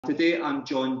Today I'm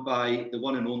joined by the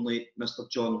one and only Mr.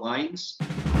 John Lyons.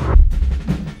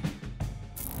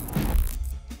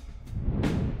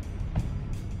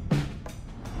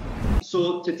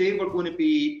 So today we're going to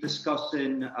be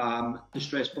discussing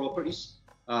distressed properties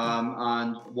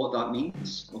and what that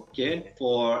means, okay,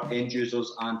 for end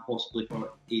users and possibly for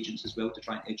agents as well, to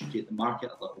try and educate the market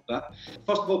a little bit.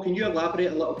 First of all, can you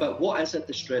elaborate a little bit, what is a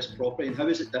distressed property and how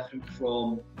is it different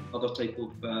from other type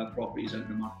of properties out in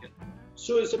the market?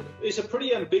 So it's a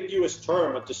pretty ambiguous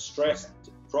term, a distressed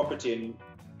property, and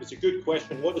it's a good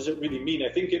question. What does it really mean?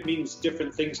 I think it means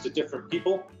different things to different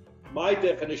people. My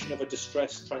definition of a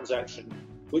distressed transaction,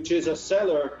 which is a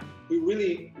seller who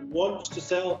really wants to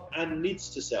sell and needs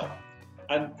to sell.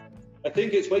 And I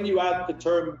think it's when you add the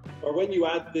term, or when you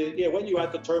add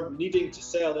the term needing to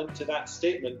sell into that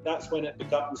statement, that's when it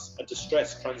becomes a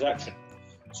distressed transaction.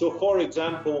 So for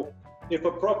example, if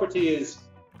a property is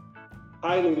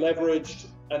highly leveraged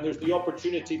and there's the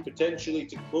opportunity potentially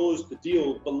to close the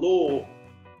deal below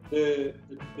the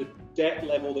debt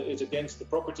level that is against the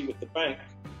property with the bank,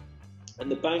 and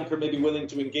the banker may be willing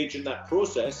to engage in that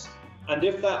process, and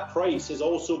if that price is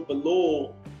also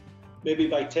below maybe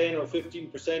by 10 or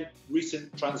 15%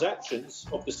 recent transactions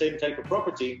of the same type of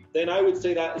property, then I would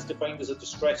say that is defined as a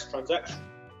distressed transaction,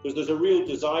 because there's a real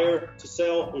desire to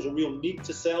sell, there's a real need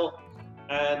to sell,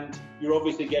 and you're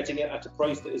obviously getting it at a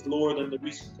price that is lower than the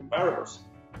recent comparables.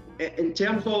 In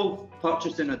terms of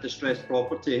purchasing a distressed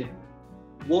property,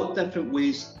 what different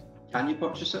ways can you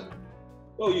purchase it?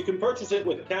 Well, you can purchase it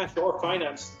with cash or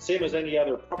finance, same as any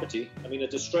other property. I mean, a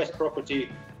distressed property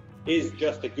is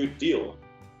just a good deal,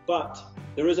 but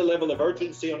there is a level of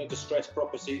urgency on a distressed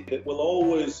property that will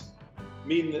always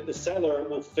mean that the seller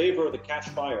will favor the cash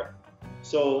buyer.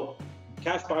 So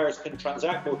cash buyers can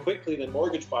transact more quickly than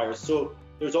mortgage buyers. So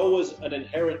there's always an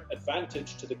inherent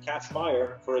advantage to the cash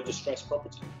buyer for a distressed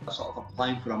property. Sort of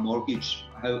applying for a mortgage,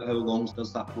 how long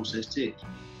does that process take?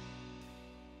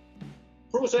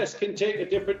 Process can take a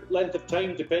different length of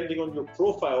time depending on your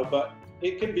profile, but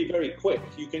it can be very quick.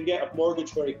 You can get a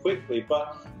mortgage very quickly,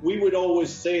 but we would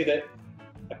always say that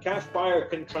a cash buyer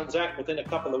can transact within a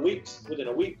couple of weeks, within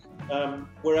a week,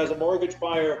 whereas a mortgage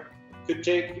buyer could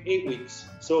take 8 weeks.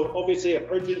 So obviously if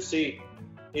urgency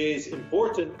is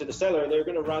important to the seller, they're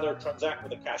going to rather transact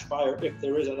with a cash buyer if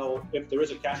there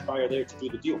is a cash buyer there to do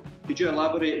the deal. Could you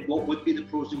elaborate what would be the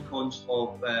pros and cons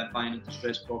of buying a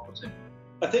distressed property?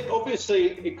 I think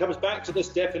obviously it comes back to this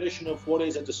definition of what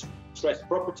is a distressed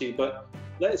property, but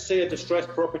let's say a distressed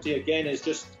property again is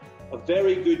just a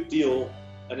very good deal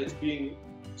and it's being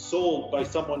sold by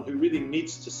someone who really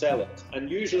needs to sell it, and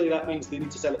usually that means they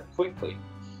need to sell it quickly.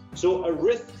 So a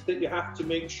risk that you have to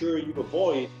make sure you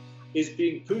avoid is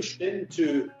being pushed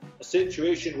into a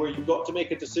situation where you've got to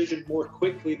make a decision more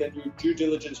quickly than your due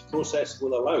diligence process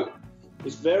will allow.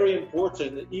 It's very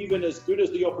important that even as good as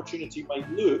the opportunity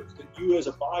might look, that you as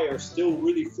a buyer still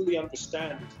really fully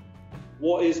understand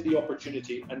what is the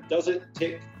opportunity and does it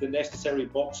tick the necessary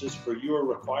boxes for your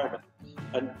requirement.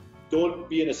 And don't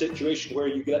be in a situation where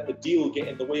you let the deal get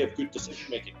in the way of good decision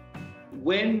making.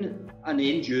 When an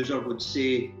end user would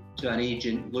say to an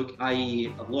agent, look,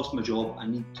 I've lost my job, I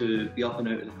need to be up and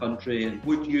out of the country, and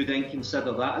would you then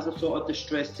consider that as a sort of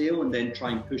distressed sale and then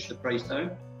try and push the price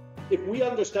down? If we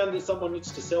understand that someone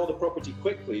needs to sell the property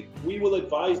quickly, we will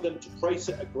advise them to price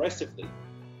it aggressively,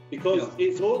 because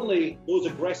it's only those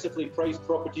aggressively priced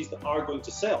properties that are going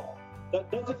to sell.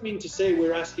 That doesn't mean to say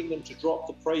we're asking them to drop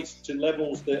the price to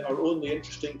levels that are only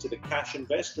interesting to the cash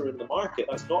investor in the market.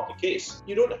 That's not the case.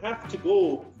 You don't have to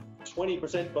go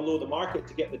 20% below the market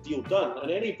to get the deal done, and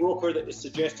any broker that is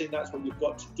suggesting that's what you've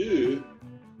got to do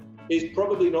is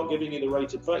probably not giving you the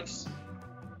right advice.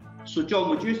 So John,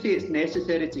 would you say it's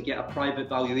necessary to get a private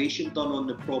valuation done on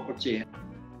the property?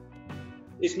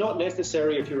 It's not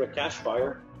necessary if you're a cash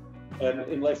buyer,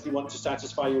 unless you want to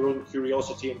satisfy your own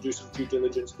curiosity and do some due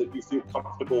diligence that you feel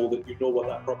comfortable that you know what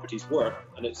that property's worth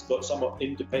and it's got somewhat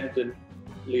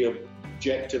independently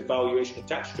objective valuation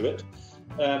attached to it.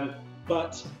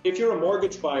 But if you're a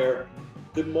mortgage buyer,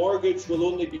 the mortgage will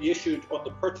only be issued on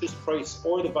the purchase price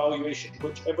or the valuation,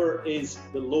 whichever is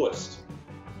the lowest.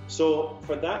 So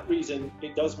for that reason,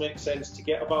 it does make sense to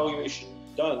get a valuation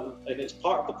done, and it's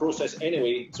part of the process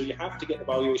anyway, so you have to get the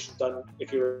valuation done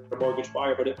if you're a mortgage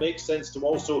buyer, but it makes sense to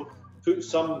also put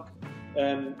some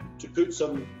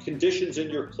conditions in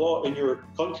your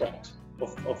contract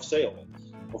of sale,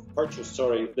 of purchase,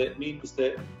 sorry, that means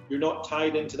that you're not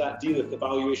tied into that deal if the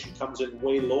valuation comes in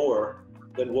way lower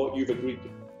than what you've agreed to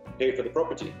pay for the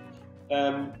property.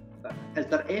 Is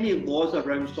there any laws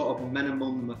around sort of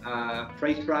minimum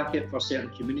price bracket for certain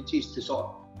communities to sort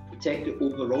of protect the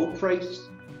overall price?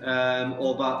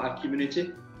 of a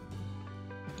community?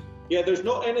 Yeah, there's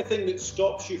not anything that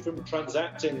stops you from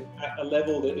transacting at a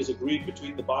level that is agreed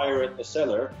between the buyer and the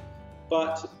seller,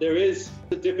 but there is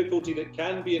the difficulty that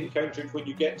can be encountered when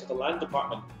you get to the land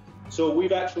department. So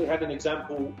we've actually had an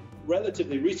example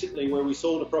relatively recently where we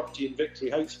sold a property in Victory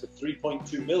Heights for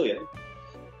 3.2 million.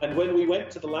 And when we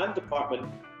went to the land department,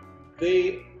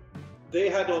 they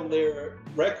had on their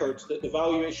records that the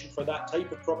valuation for that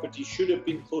type of property should have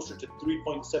been closer to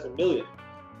 3.7 million.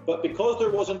 But because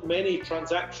there wasn't many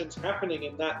transactions happening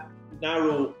in that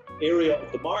narrow area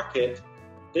of the market,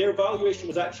 their valuation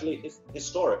was actually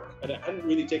historic, and it hadn't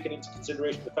really taken into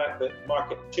consideration the fact that the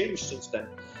market changed since then.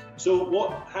 So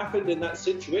what happened in that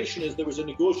situation is there was a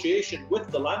negotiation with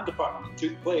the land department that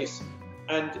took place,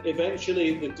 and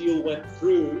eventually the deal went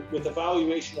through with a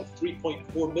valuation of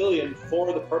 3.4 million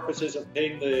for the purposes of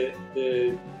paying the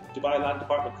Dubai Land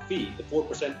Department fee, the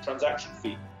 4% transaction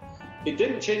fee. It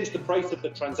didn't change the price of the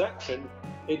transaction,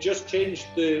 it just changed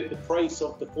the price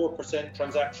of the 4%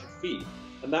 transaction fee.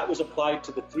 And that was applied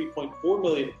to the 3.4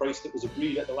 million price that was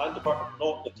agreed at the land department,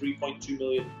 not the 3.2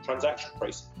 million transaction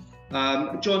price.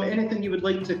 John, anything you would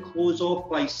like to close off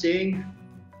by saying?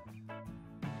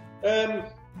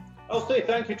 I'll say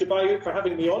thank you to Bayut for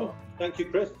having me on. Thank you,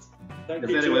 Chris. Thank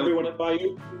you to everyone at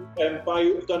Bayut.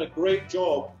 Bayut have done a great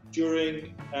job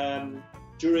during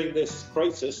this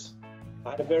crisis. I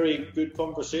had a very good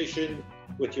conversation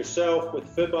with yourself, with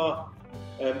FIBA,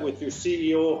 with your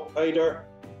CEO, Haider,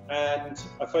 and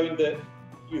I found that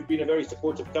you've been a very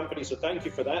supportive company, so thank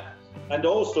you for that. And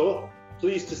also,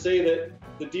 pleased to say that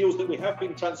the deals that we have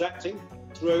been transacting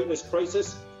throughout this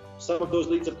crisis, some of those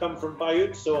leads have come from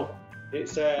Bayut, so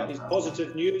it's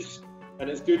positive news, and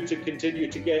it's good to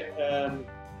continue to get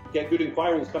good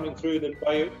inquiries coming through the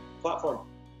Bayut platform.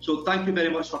 So thank you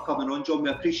very much for coming on, John. We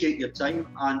appreciate your time,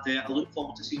 and I look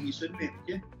forward to seeing you soon, mate.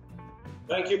 Okay?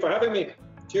 Thank you for having me.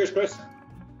 Cheers, Chris.